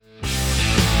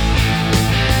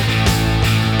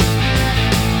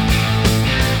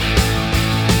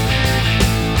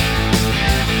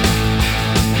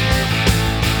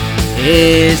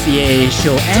is the A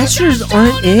Show. Answers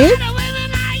on it.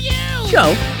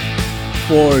 Show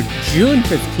for June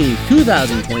 15th,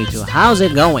 2022. How's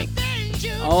it going?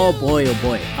 Oh boy.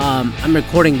 I'm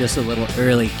recording this a little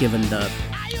early given the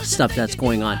stuff that's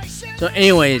going on. So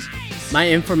anyways, my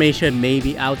information may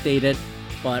be outdated,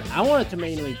 but I wanted to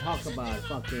mainly talk about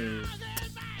fucking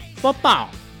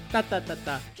football.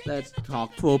 Let's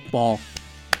talk football.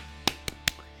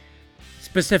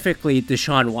 Specifically,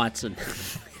 Deshaun Watson.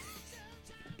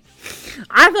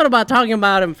 I thought about talking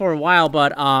about him for a while,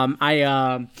 but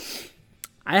I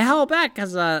held back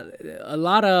because a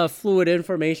lot of fluid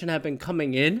information have been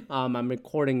coming in. I'm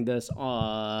recording this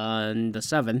on the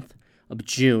 7th of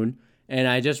June, and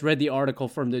I just read the article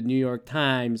from the New York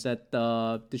Times that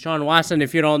Deshaun Watson,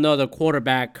 if you don't know, the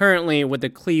quarterback currently with the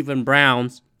Cleveland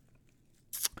Browns,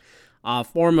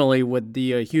 formerly with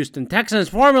the Houston Texans,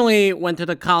 formerly went to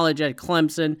the college at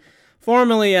Clemson,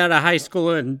 formerly at a high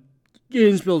school in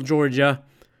Gainesville, Georgia.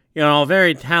 You know,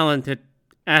 very talented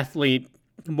athlete,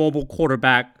 mobile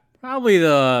quarterback, probably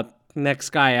the next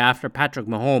guy after Patrick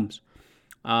Mahomes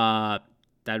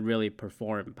that really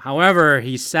performed. However,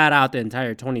 he sat out the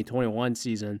entire 2021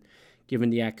 season, given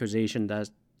the accusation that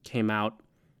came out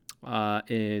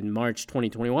in March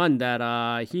 2021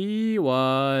 that he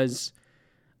was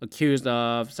accused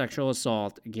of sexual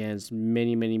assault against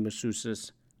many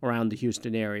masseuses around the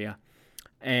Houston area.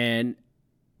 And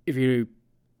if you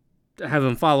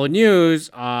haven't followed news,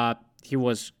 he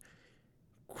was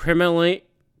criminally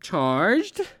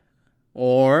charged,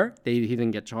 or he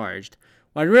didn't get charged.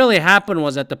 What really happened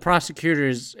was that the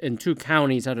prosecutors in 2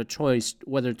 counties had a choice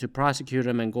whether to prosecute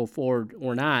him and go forward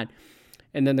or not.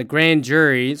 And then the grand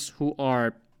juries, who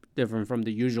are different from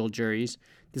the usual juries,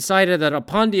 decided that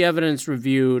upon the evidence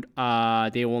reviewed,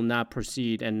 they will not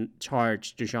proceed and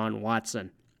charge Deshaun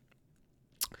Watson.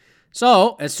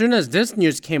 So, as soon as this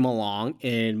news came along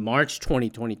in March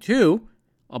 2022,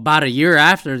 about a year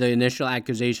after the initial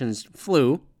accusations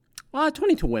flew,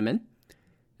 22 women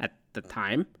at the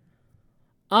time,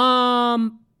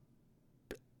 the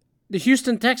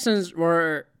Houston Texans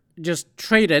were just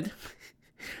traded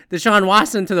Deshaun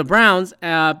Watson to the Browns,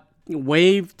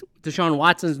 waived Deshaun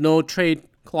Watson's no trade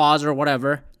clause or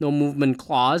whatever, no movement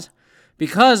clause,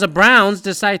 because the Browns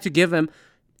decided to give him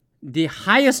the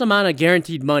highest amount of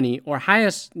guaranteed money, or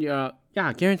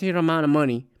guaranteed amount of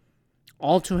money,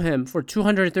 all to him for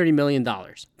 $230 million,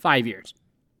 5 years.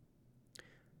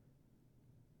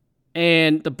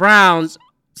 And the Browns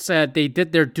said they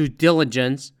did their due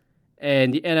diligence,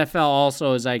 and the NFL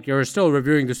also is like, you're still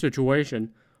reviewing the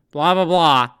situation, blah, blah,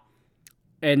 blah,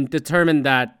 and determined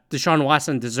that Deshaun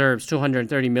Watson deserves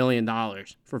 $230 million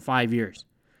for 5 years.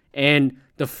 And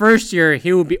the first year,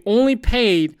 he would be only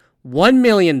paid $1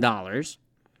 million.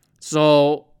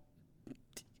 So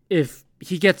if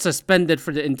he gets suspended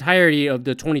for the entirety of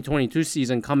the 2022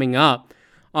 season coming up,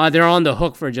 they're on the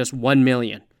hook for just $1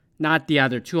 million, not the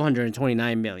other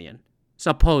 $229 million,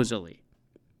 supposedly.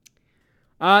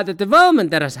 The development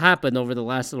that has happened over the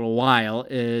last little while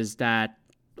is that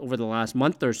over the last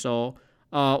month or so,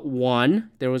 one,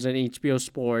 there was an HBO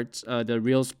Sports, the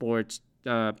Real Sports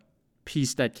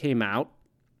piece that came out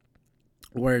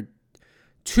where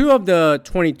 2 of the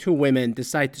 22 women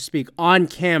decide to speak on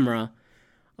camera,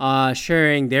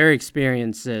 sharing their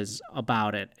experiences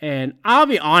about it. And I'll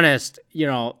be honest, you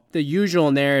know, the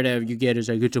usual narrative you get is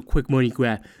like, it's a quick money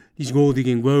grab. He's gold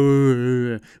digging.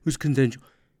 Who's consensual?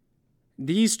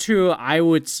 These 2, I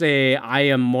would say I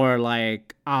am more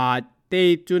like,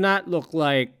 they do not look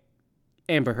like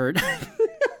Amber Heard,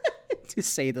 to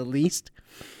say the least.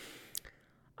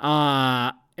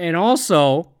 And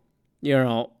also, you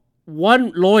know,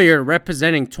 one lawyer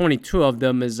representing 22 of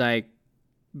them is like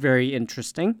very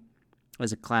interesting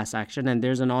as a class action, and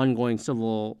there's an ongoing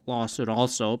civil lawsuit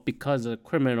also because the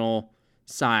criminal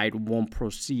side won't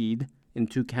proceed in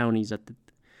 2 counties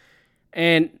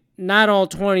and not all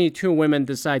 22 women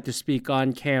decide to speak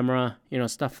on camera, you know,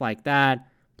 stuff like that,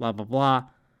 blah blah blah,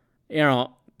 you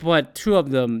know, but 2 of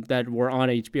them that were on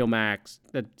HBO Max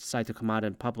that decided to come out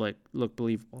in public look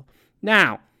believable.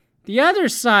 Now, the other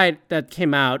side that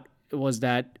came out was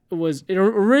that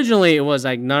originally it was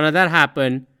like none of that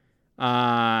happened.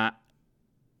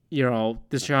 You know,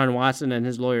 Deshaun Watson and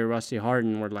his lawyer Rusty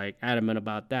Hardin were like adamant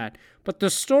about that. But the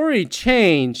story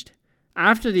changed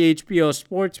after the HBO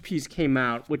Sports piece came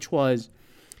out, which was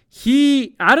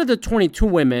out of the 22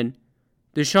 women,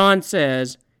 Deshaun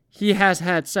says he has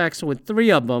had sex with 3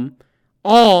 of them,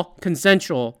 all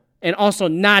consensual, and also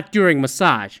not during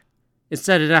massage.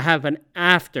 Instead, it happened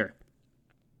after,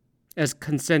 as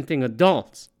consenting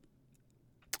adults.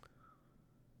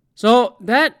 So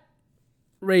that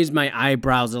raised my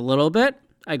eyebrows a little bit.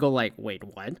 I go like, wait,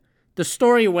 what? The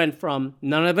story went from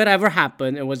none of it ever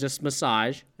happened. It was just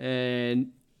massage.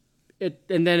 And then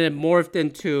it morphed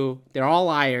into they're all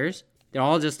liars. They're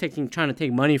all just trying to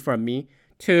take money from me.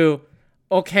 To,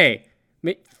 okay,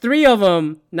 3 of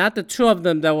them, not the 2 of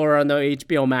them that were on the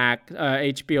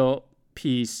HBO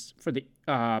piece for the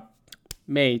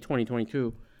May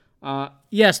 2022.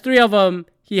 Yes, 3 of them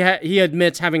he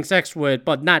admits having sex with,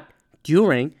 but not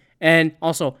during and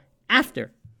also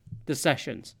after the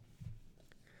sessions.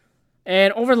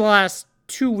 And over the last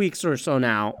 2 weeks or so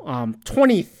now,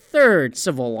 23rd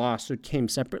civil lawsuit came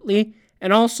separately,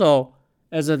 and also,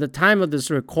 as of the time of this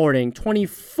recording,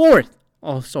 24th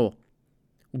also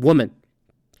woman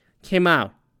came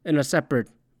out in a separate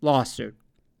lawsuit.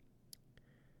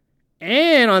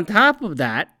 And on top of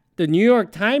that, the New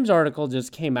York Times article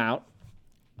just came out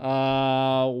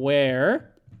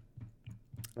where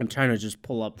I'm trying to just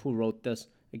pull up who wrote this.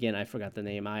 Again, I forgot the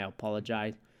name. I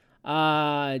apologize.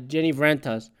 Jenny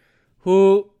Vrentas,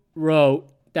 who wrote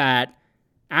that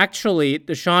actually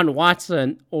Deshaun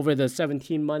Watson, over the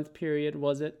 17-month period,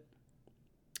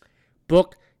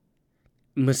 booked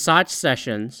massage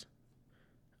sessions,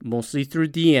 mostly through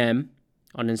DM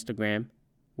on Instagram,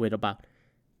 with about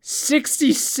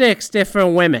 66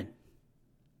 different women.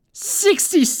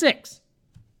 66!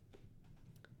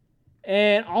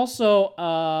 And also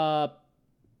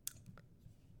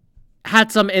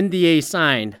had some NDA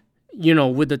signed,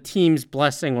 with the team's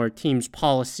blessing or team's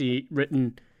policy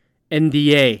written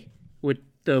NDA with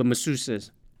the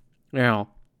masseuses, and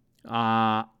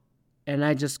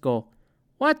I just go,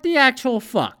 what the actual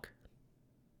fuck?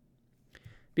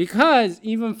 Because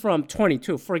even from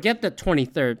 22, forget the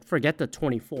 23rd, forget the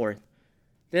 24th,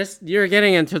 you're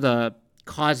getting into the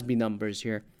Cosby numbers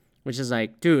here, which is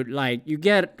like, dude, like, you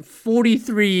get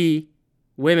 43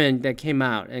 women that came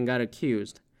out and got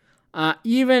accused.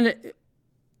 Even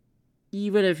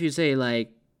if you say,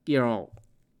 like, 5%,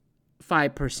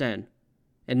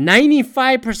 and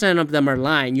 95% of them are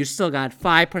lying, you still got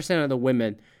 5% of the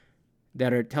women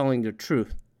that are telling the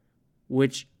truth,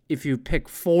 which if you pick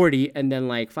 40 and then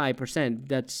like 5%,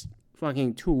 that's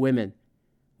fucking 2 women,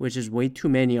 which is way too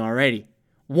many already.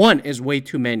 1 is way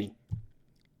too many,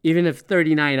 even if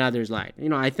 39 others lied.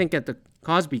 I think at the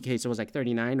Cosby case, it was like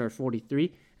 39 or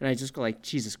 43, and I just go like,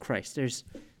 Jesus Christ, there's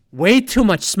way too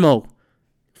much smoke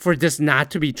for this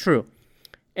not to be true.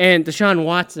 And Deshaun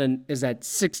Watson is at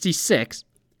 66,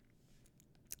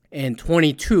 and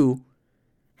 22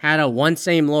 had a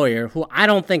same lawyer who I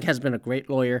don't think has been a great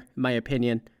lawyer, in my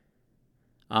opinion.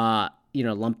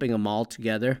 Lumping them all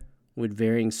together with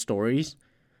varying stories.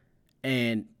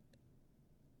 And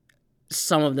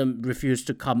some of them refused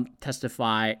to come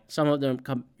testify. Some of them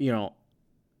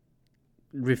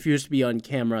refused to be on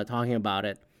camera talking about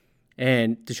it.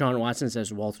 And Deshaun Watson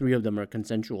says, well, 3 of them are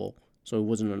consensual, so it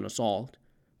wasn't an assault.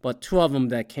 But 2 of them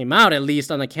that came out, at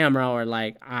least on the camera, are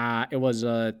like, it was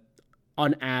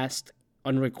unasked,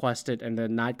 unrequested, and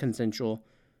then not consensual,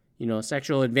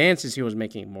 sexual advances he was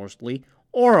making, mostly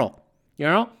oral,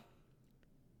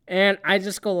 And I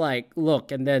just go like,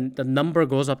 look, and then the number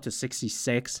goes up to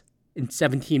 66 in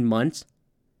 17 months.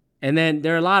 And then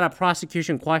there are a lot of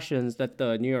prosecution questions that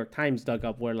the New York Times dug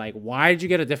up where, like, why did you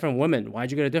get a different woman? Why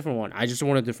did you get a different one? I just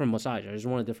want a different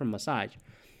massage.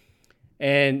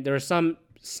 And there are some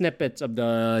snippets of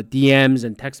the DMs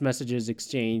and text messages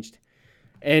exchanged.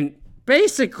 And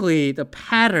basically, the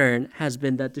pattern has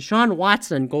been that Deshaun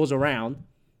Watson goes around,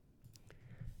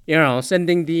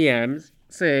 sending DMs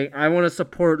saying, I want to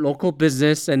support local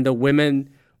business and the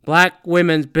black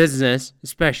women's business,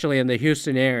 especially in the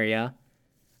Houston area,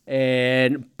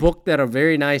 and booked at a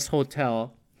very nice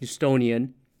hotel,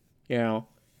 Houstonian, and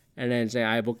then say,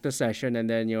 I booked the session, and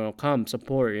then, come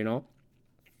support,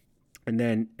 and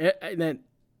then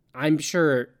I'm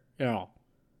sure,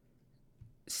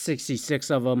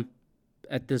 66 of them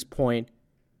at this point.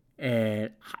 And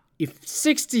if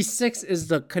 66 is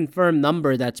the confirmed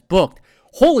number that's booked,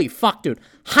 holy fuck, dude.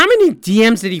 How many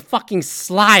DMs did he fucking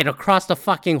slide across the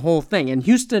fucking whole thing? And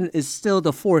Houston is still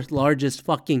the 4th largest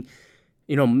fucking,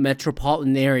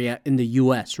 metropolitan area in the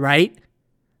U.S., right?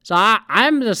 So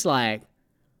I'm just like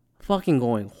fucking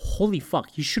going, holy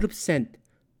fuck, you should have sent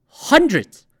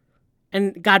hundreds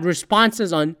and got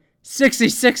responses on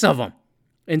 66 of them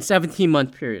in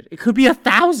 17-month period. It could be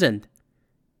 1,000.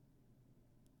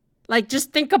 Like,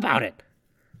 just think about it.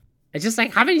 It's just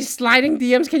like, how many sliding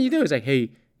DMs can you do? It's like,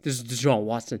 hey, this is Deshaun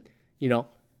Watson,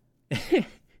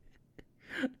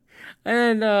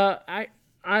 And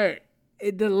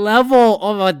the level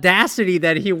of audacity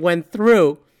that he went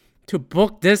through to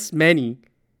book this many,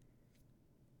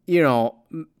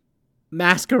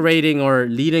 masquerading or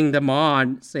leading them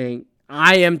on, saying,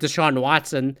 I am Deshaun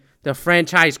Watson, the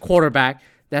franchise quarterback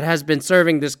that has been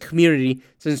serving this community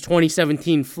since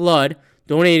 2017 flood,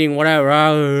 donating whatever.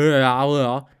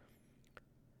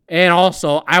 And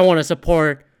also, I want to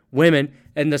support women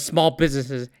and the small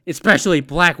businesses, especially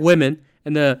black women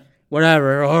and the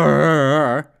whatever.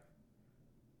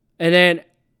 And then,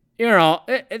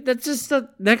 that's just the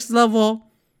next level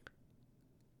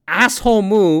asshole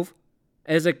move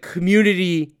as a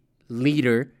community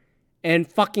leader and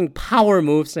fucking power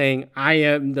move saying, I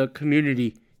am the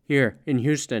community here in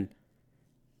Houston.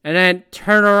 And then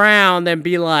turn around and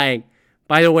be like,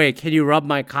 by the way, can you rub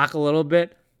my cock a little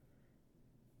bit?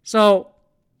 So,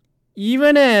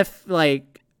 even if,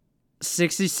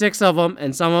 66 of them,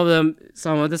 and some of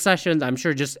the sessions, I'm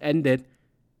sure, just ended,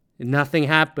 and nothing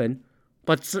happened.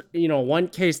 But, one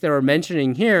case they were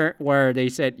mentioning here where they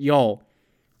said, yo,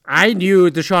 I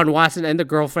knew Deshaun Watson and the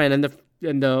girlfriend and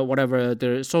the whatever,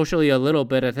 they're socially a little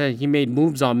bit, and then he made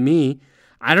moves on me.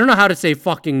 I don't know how to say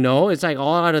fucking no. It's like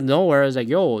all out of nowhere. It's like,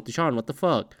 yo, Deshaun, what the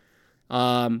fuck?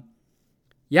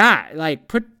 Yeah,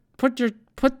 put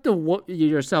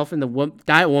yourself in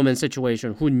that woman's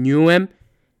situation who knew him,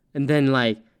 and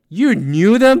then you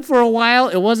knew them for a while.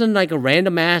 It wasn't like a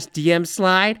random ass DM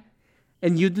slide,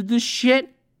 and you did this shit.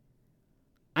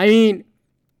 I mean,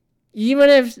 even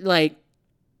if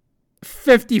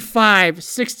 55,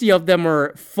 60 of them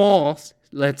are false,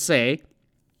 let's say,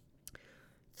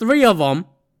 3 of them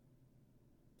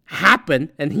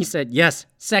happened, and he said, yes,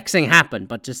 sexing happened,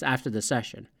 but just after the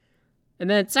session. And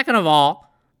then second of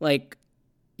all,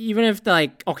 even if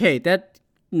okay, that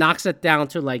knocks it down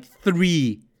to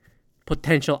 3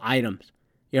 potential items,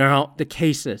 the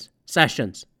cases,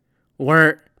 sessions,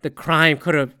 where the crime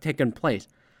could have taken place.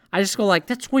 I just go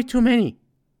that's way too many.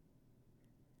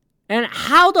 And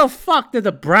how the fuck did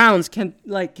the Browns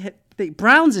the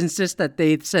Browns insist that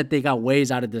they said they got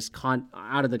ways out of this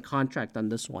out of the contract on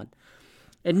this one,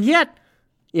 and yet,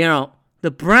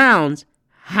 the Browns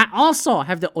also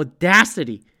have the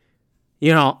audacity,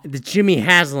 the Jimmy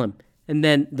Haslam and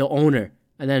then the owner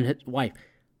and then his wife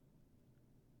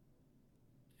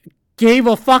gave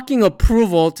a fucking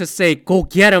approval to say, go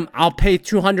get him. I'll pay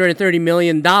 $230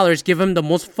 million. Give him the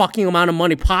most fucking amount of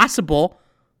money possible.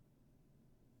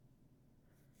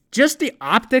 Just the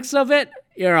optics of it,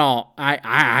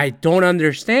 I don't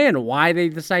understand why they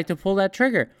decide to pull that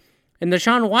trigger. And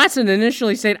Deshaun Watson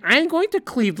initially said, I ain't going to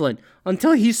Cleveland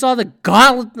until he saw the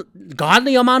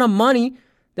godly amount of money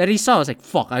that he saw. I was like,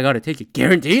 fuck, I gotta take it.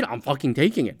 Guaranteed, I'm fucking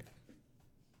taking it.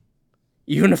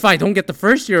 Even if I don't get the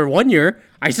first year or 1 year,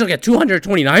 I still get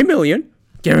 $229 million.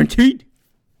 Guaranteed.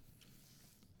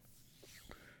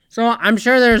 So I'm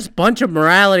sure there's a bunch of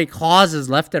morality clauses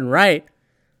left and right.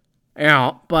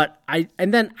 But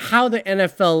and then how the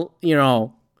NFL,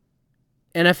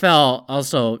 NFL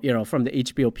also, from the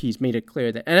HBO piece made it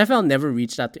clear that NFL never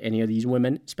reached out to any of these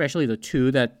women, especially the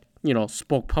 2 that,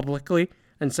 spoke publicly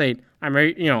and said, I'm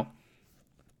ready,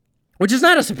 which is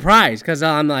not a surprise because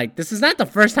I'm this is not the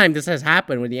first time this has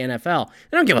happened with the NFL.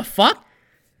 They don't give a fuck.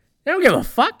 They don't give a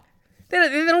fuck. They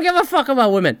don't give a fuck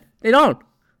about women. They don't.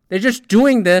 They're just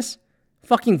doing this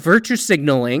fucking virtue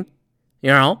signaling,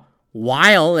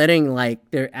 while letting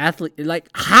their athlete,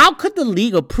 how could the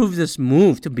league approve this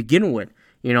move to begin with?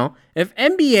 If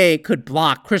NBA could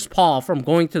block Chris Paul from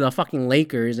going to the fucking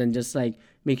Lakers and just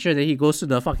make sure that he goes to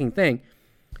the fucking thing,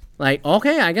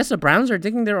 okay, I guess the Browns are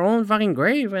digging their own fucking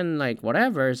grave and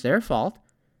whatever, it's their fault.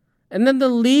 And then the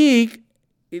league,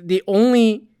 the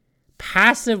only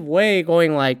passive way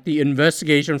going the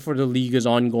investigation for the league is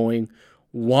ongoing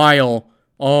while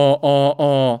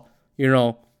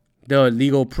the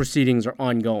legal proceedings are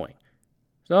ongoing.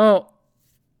 So,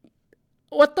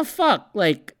 what the fuck?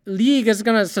 League is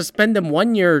gonna suspend them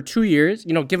 1 year or 2 years,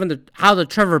 given how the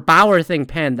Trevor Bauer thing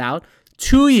panned out.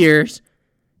 2 years,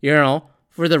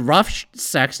 for the rough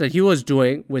sex that he was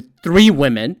doing with 3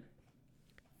 women,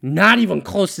 not even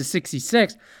close to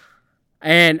 66.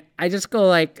 And I just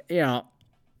go I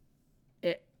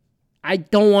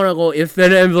don't want to go, if the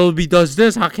MLB does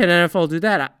this, how can NFL do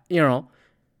that?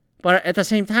 But at the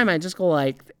same time, I just go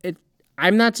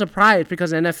I'm not surprised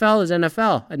because NFL is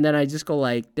NFL. And then I just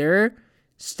go their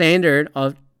standard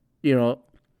of,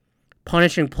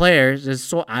 punishing players is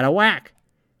so out of whack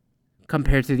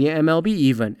compared to the MLB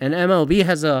even. And MLB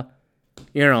has a,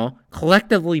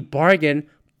 collectively bargained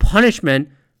punishment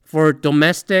for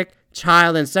domestic,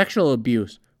 child, and sexual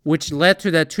abuse, which led to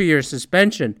that 2-year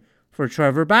suspension for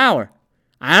Trevor Bauer.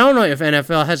 I don't know if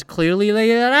NFL has clearly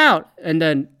laid that out and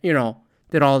then,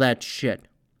 did all that shit.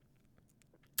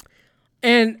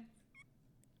 And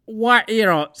Why,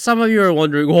 some of you are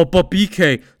wondering, well, but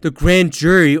BK, the grand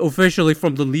jury officially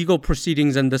from the legal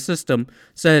proceedings and the system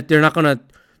said they're not gonna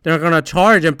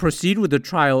charge and proceed with the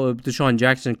trial of Deshaun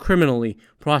Jackson criminally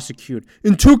prosecute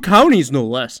in 2 counties, no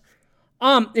less.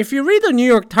 If you read the New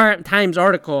York Times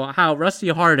article, how Rusty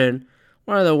Hardin,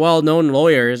 one of the well-known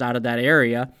lawyers out of that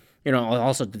area,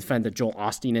 also defended Joel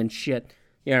Osteen and shit,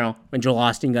 when Joel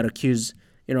Osteen got accused,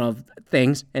 of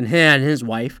things, and his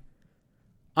wife.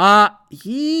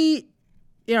 He,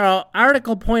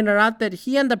 article pointed out that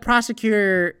he and the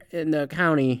prosecutor in the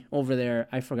county over there,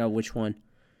 I forgot which one,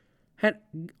 had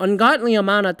ungodly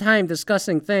amount of time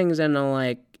discussing things and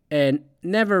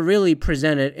never really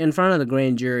presented in front of the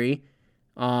grand jury,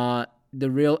 the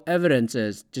real evidence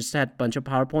is. Just had a bunch of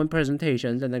PowerPoint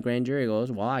presentations, and the grand jury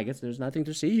goes, well, I guess there's nothing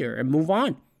to see here, and move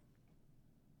on.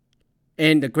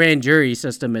 And the grand jury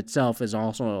system itself is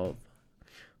also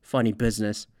funny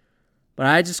business. But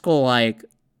I just go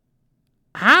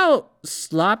how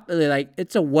sloppily,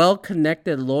 it's a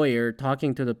well-connected lawyer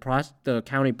talking to the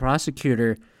county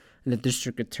prosecutor and the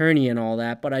district attorney and all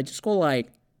that. But I just go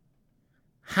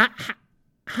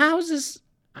how is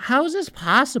this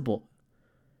possible?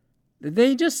 Did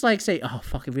they just say, oh,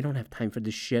 fuck it, we don't have time for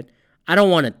this shit. I don't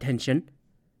want attention.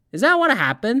 Is that what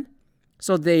happened?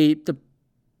 So the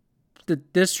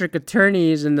district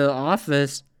attorneys in the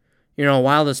office,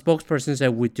 while the spokesperson said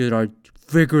we did our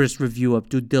vigorous review of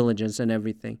due diligence and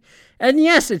everything. And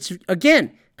yes, it's,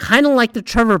 again, kind of like the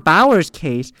Trevor Bowers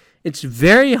case. It's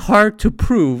very hard to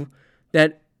prove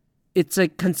that it's a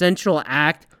consensual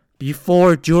act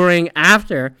before, during,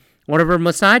 after whatever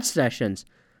massage sessions.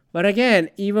 But again,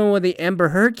 even with the Amber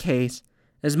Heard case,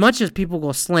 as much as people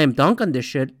go slam dunk on this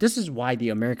shit, this is why the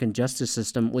American justice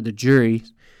system with the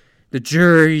juries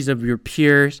of your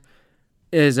peers,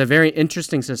 is a very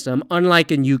interesting system,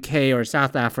 unlike in UK or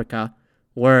South Africa,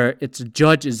 where its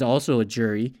judge is also a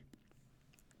jury.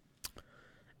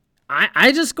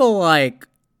 I just go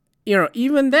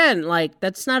even then,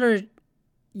 that's not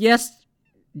yes,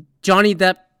 Johnny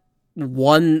Depp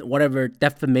won whatever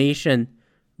defamation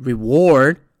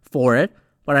reward for it,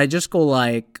 but I just go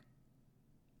at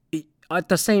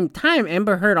the same time,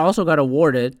 Amber Heard also got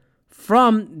awarded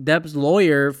from Depp's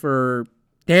lawyer for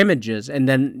damages, and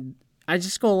then I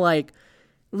just go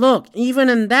look, even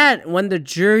in that, when the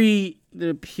jury,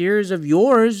 the peers of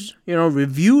yours,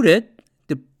 reviewed it,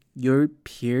 your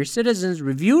peer citizens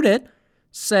reviewed it,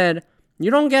 said,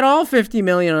 you don't get all $50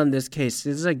 million on this case.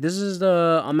 It's this is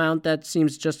the amount that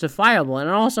seems justifiable. And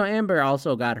also Amber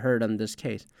also got hurt on this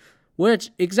case, which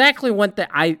exactly went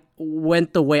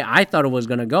the way I thought it was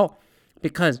going to go.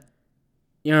 Because,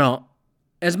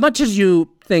 as much as you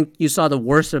think you saw the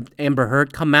worst of Amber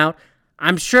Heard come out,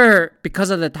 I'm sure because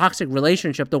of the toxic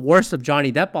relationship, the worst of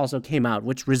Johnny Depp also came out,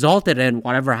 which resulted in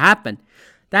whatever happened.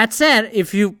 That said,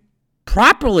 if you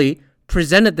properly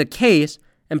presented the case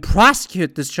and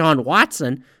prosecute Deshaun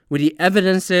Watson with the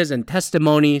evidences and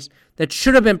testimonies that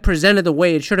should have been presented the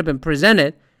way it should have been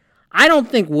presented, I don't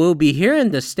think we'll be here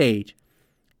in this stage.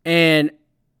 And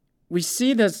we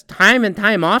see this time and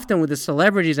time often with the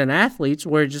celebrities and athletes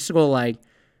where it just go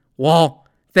well,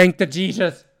 thank the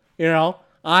Jesus,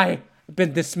 I've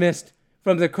been dismissed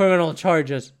from the criminal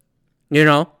charges,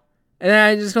 And then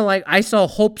I just go I saw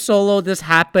Hope Solo this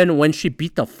happen when she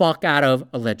beat the fuck out of,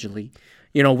 allegedly,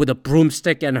 with a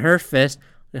broomstick in her fist,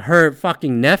 her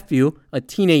fucking nephew, a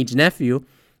teenage nephew.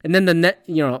 And then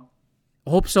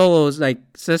Hope Solo's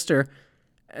sister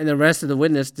and the rest of the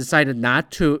witness decided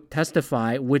not to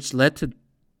testify, which led to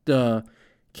the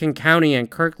King County and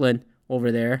Kirkland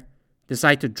over there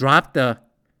decide to drop the,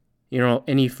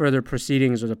 any further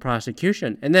proceedings of the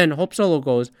prosecution. And then Hope Solo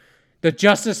goes, the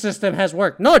justice system has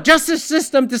worked. No, justice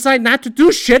system decided not to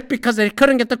do shit because they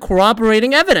couldn't get the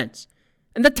corroborating evidence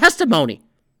and the testimony.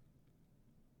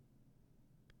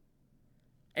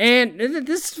 And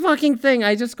this fucking thing,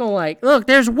 I just go look,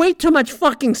 there's way too much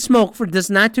fucking smoke for this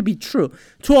not to be true.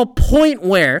 To a point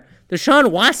where the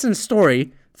Deshaun Watson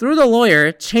story, through the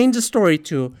lawyer, changed the story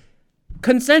to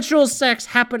consensual sex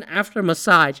happened after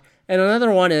massage. And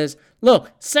another one is,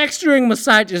 look, sex during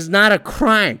massage is not a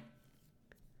crime.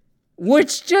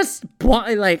 Which just,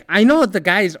 I know the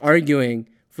guy is arguing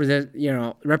for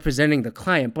the, representing the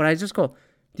client, but I just go,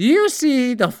 do you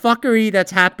see the fuckery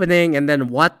that's happening and then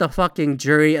what the fucking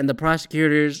jury and the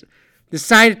prosecutors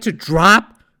decided to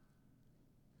drop?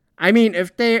 I mean,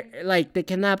 if they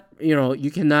cannot,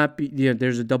 you cannot be,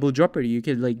 there's a double jeopardy. You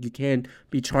can't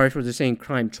be charged for the same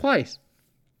crime twice.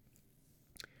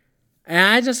 And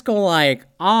I just go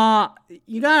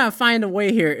you gotta find a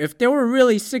way here. If there were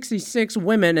really 66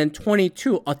 women and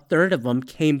 22, a third of them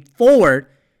came forward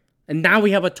And now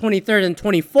we have a 23rd and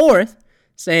 24th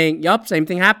saying, yup, same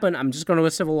thing happened. I'm just going to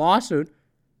a civil lawsuit.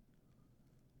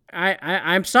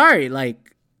 I'm sorry.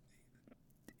 Like,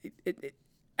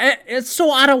 it's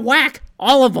so out of whack.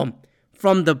 All of them.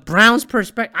 From the Browns'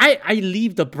 perspective, I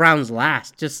leave the Browns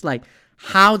last. Just like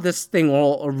how this thing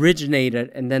all originated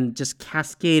and then just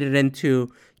cascaded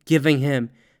into giving him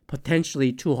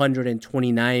potentially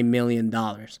 $229 million.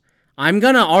 I'm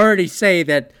going to already say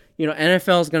that,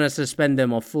 NFL is going to suspend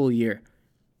them a full year.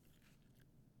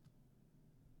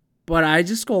 But I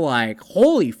just go like,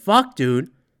 holy fuck,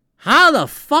 dude. How the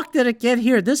fuck did it get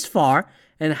here this far?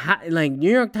 And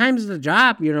New York Times is the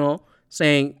job,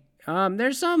 saying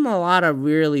there's a lot of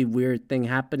really weird thing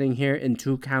happening here in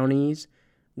 2 counties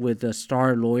with the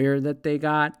star lawyer that they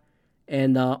got.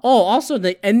 And, also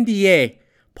the NDA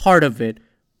part of it,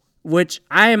 which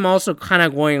I am also kind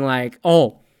of going like,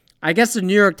 I guess the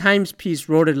New York Times piece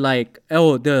wrote it like,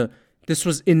 this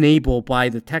was enabled by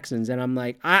the Texans. And I'm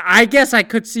like, I guess I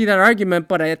could see that argument,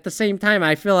 but at the same time,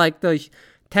 I feel like the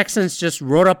Texans just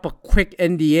wrote up a quick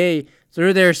NDA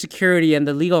through their security and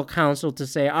the legal counsel to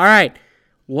say, all right,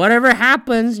 whatever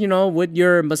happens, with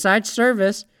your massage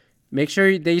service, make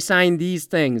sure they sign these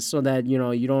things so that, you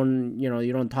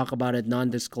don't talk about it,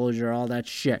 non-disclosure, all that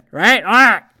shit, right?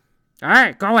 All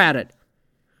right, go at it.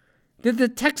 Did the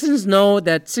Texans know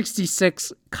that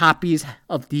 66 copies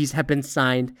of these have been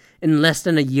signed in less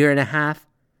than a year and a half?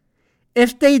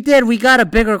 If they did, we got a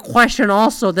bigger question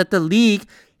also that the league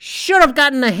should have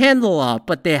gotten a handle of,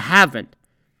 but they haven't.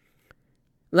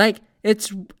 Like,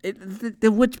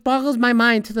 which boggles my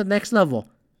mind to the next level.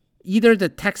 Either the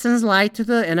Texans lied to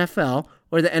the NFL,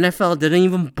 or the NFL didn't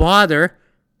even bother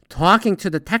talking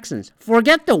to the Texans.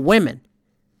 Forget the women.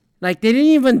 Like, they didn't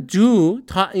even do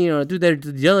their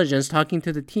due diligence talking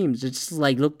to the teams. It's just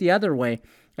like, look the other way.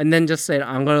 And then just said,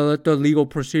 I'm going to let the legal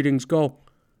proceedings go.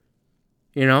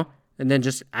 And then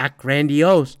just act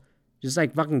grandiose. Just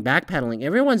like fucking backpedaling.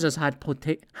 Everyone's just hot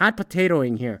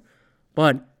potatoing here.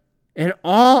 But in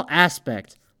all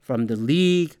aspects, from the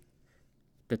league,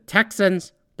 the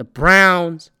Texans, the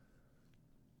Browns,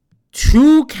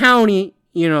 2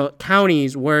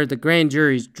 counties where the grand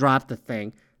juries dropped the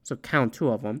thing. So count 2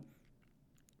 of them.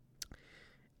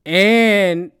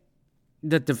 And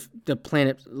the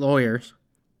plaintiff's lawyers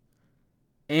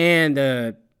and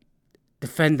the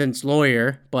defendant's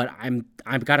lawyer, but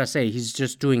I've got to say he's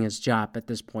just doing his job at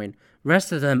this point.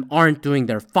 Rest of them aren't doing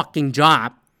their fucking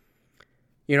job.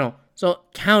 So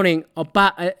counting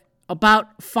about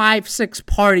 5-6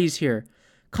 parties here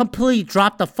completely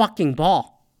dropped the fucking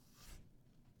ball.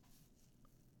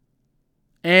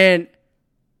 And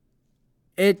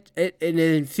it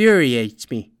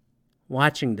infuriates me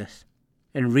watching this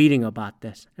and reading about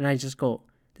this. And I just go,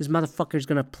 this motherfucker's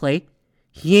gonna play?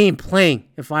 He ain't playing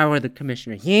if I were the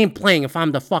commissioner. He ain't playing if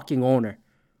I'm the fucking owner.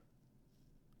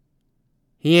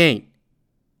 He ain't.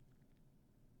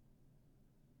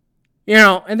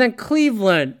 And then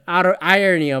Cleveland, out of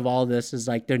irony of all this, is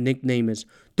like their nickname is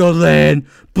the Land,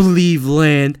 Believe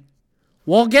Land.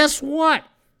 Well, guess what?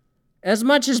 As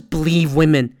much as Believe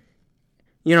Women,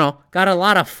 got a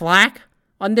lot of flack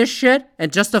on this shit,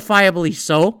 and justifiably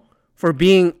so, for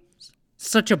being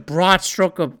such a broad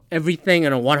stroke of everything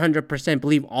and a 100%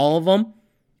 believe all of them.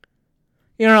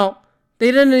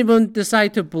 They didn't even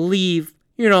decide to believe,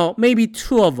 maybe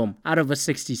 2 of them out of a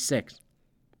 66.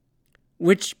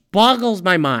 Which boggles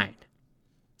my mind.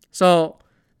 So,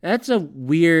 that's a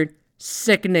weird,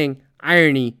 sickening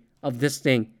irony of this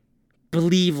thing.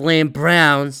 Believe Land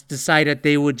Browns decided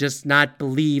they would just not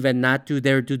believe and not do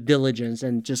their due diligence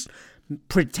and just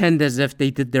pretend as if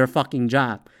they did their fucking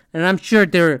job. And I'm sure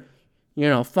they're,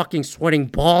 fucking sweating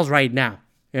balls right now,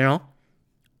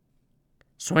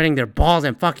 Sweating their balls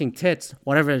and fucking tits,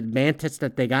 whatever man tits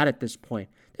that they got at this point.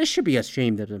 They should be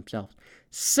ashamed of themselves.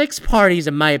 6 parties,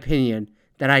 in my opinion,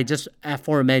 that I just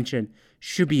aforementioned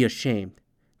should be ashamed.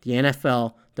 The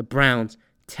NFL, the Browns,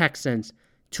 Texans,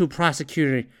 2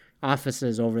 prosecuting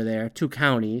offices over there, 2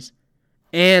 counties,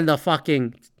 and the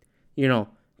fucking,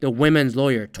 the women's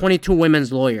lawyer, 22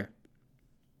 women's lawyer.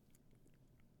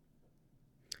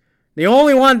 The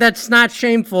only one that's not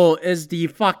shameful is the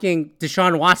fucking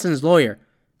Deshaun Watson's lawyer,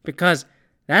 because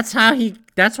that's why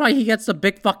he gets the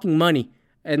big fucking money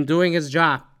and doing his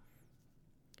job.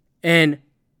 And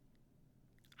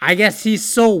I guess he's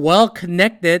so well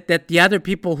connected that the other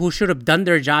people who should have done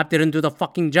their job didn't do the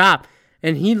fucking job.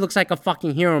 And he looks like a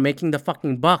fucking hero making the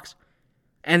fucking bucks.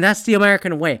 And that's the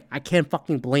American way. I can't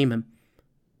fucking blame him.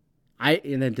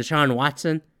 And then Deshaun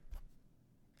Watson,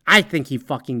 I think he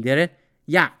fucking did it.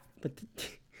 Yeah.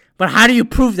 But how do you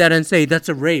prove that and say that's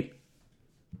a rape?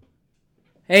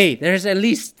 Hey, there's at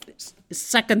least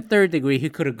second, third degree he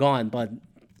could have gone, but,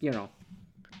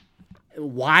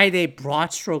 why they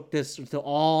broad stroke this to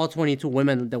all 22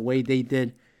 women the way they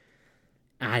did,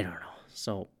 I don't know.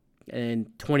 So, and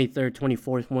 23rd,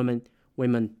 24th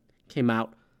women came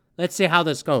out. Let's see how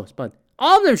this goes. But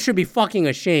all of them should be fucking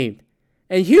ashamed.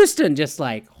 And Houston just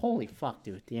like, holy fuck,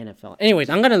 dude, the NFL. Anyways,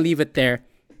 I'm gonna leave it there.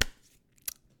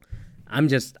 I'm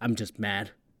just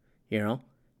mad,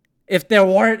 If there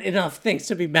weren't enough things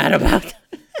to be mad about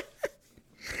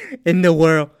in the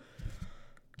world.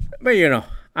 But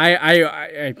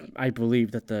I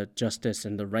believe that the justice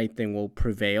and the right thing will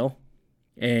prevail.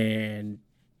 And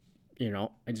I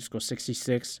just go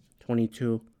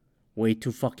 66-22. Way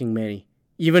too fucking many.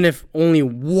 Even if only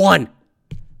one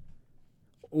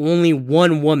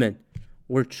woman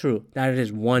were true, that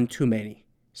is one too many.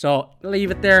 So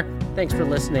leave it there. Thanks for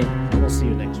listening. We'll see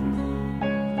you next time.